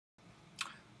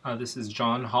This is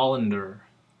John Hollander,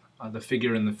 The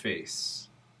Figure in the Face.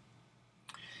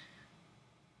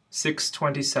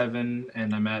 6:27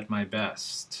 and I'm at my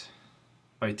best.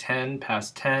 By 10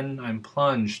 past 10, I'm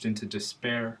plunged into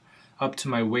despair, up to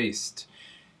my waist.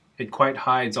 It quite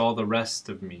hides all the rest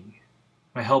of me.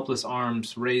 My helpless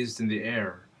arms raised in the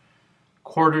air.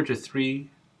 2:45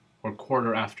 or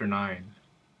 9:15.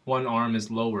 One arm is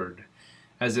lowered,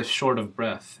 as if short of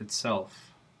breath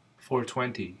itself.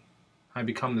 4:20. I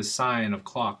become the sign of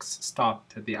clocks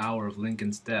stopped at the hour of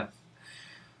Lincoln's death.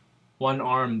 One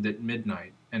armed at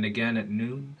midnight, and again at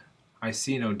noon, I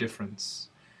see no difference.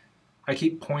 I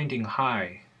keep pointing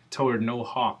high, toward no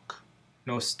hawk,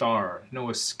 no star, no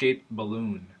escaped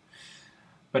balloon,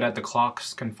 but at the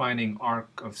clock's confining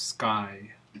arc of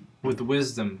sky. With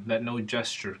wisdom that no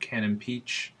gesture can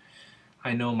impeach,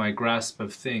 I know my grasp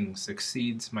of things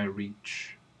exceeds my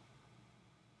reach.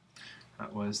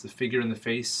 That was The Figure in the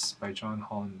Face by John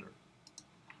Hollander.